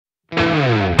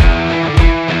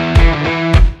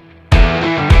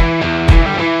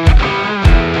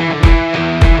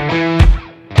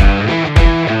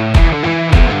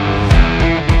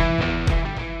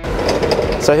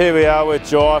here we are with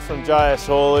Jai from J.S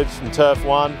Haulage from Turf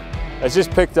 1. He's just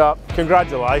picked up,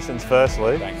 congratulations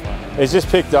firstly. Thanks, mate. He's just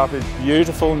picked up his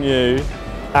beautiful new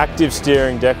active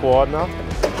steering deck widener.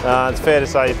 It's fair to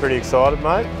say you're pretty excited,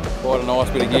 mate. Quite a nice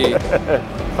bit of gear.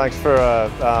 Thanks for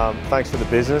the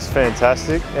business,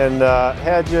 fantastic. And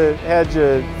how'd your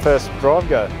first drive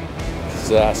go? It's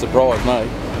a surprise, mate.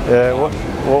 Yeah,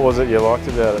 what was it you liked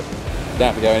about it? Don't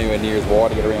have to go anywhere near as wide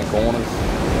to get around corners.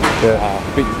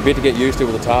 Yeah. Bit to get used to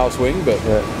with the tail swing, but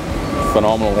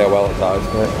phenomenal how well it goes.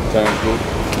 Yeah. Turns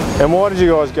good. And why did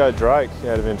you guys go Drake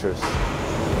out of interest?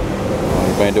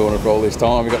 We've been doing it for all this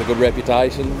time. We've got a good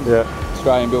reputation. Yeah.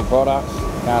 Australian built products.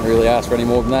 Can't really ask for any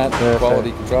more than that. Yeah,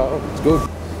 quality control. It's good.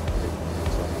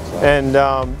 And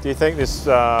do you think this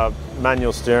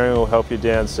manual steering will help you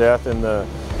down south in the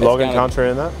logging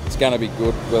country and that? It's going to be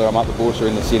good whether I'm up the bush or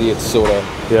in the city. It's sort of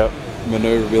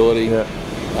manoeuvrability.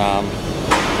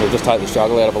 It'll just take the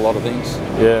struggle out of a lot of things.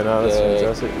 Yeah, no, that's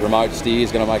fantastic. Remote steer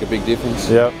is going to make a big difference.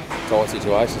 Yep. Tight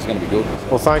situations, it's going to be good.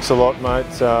 Well, thanks a lot, mate.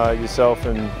 Yourself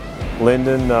and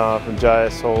Lyndon from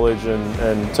J.S Haulage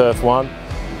and Turf 1.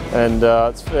 And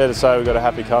it's fair to say we've got a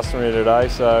happy customer here today,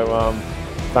 so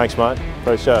thanks, mate.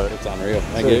 Appreciate it. It's unreal.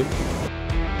 Thank you.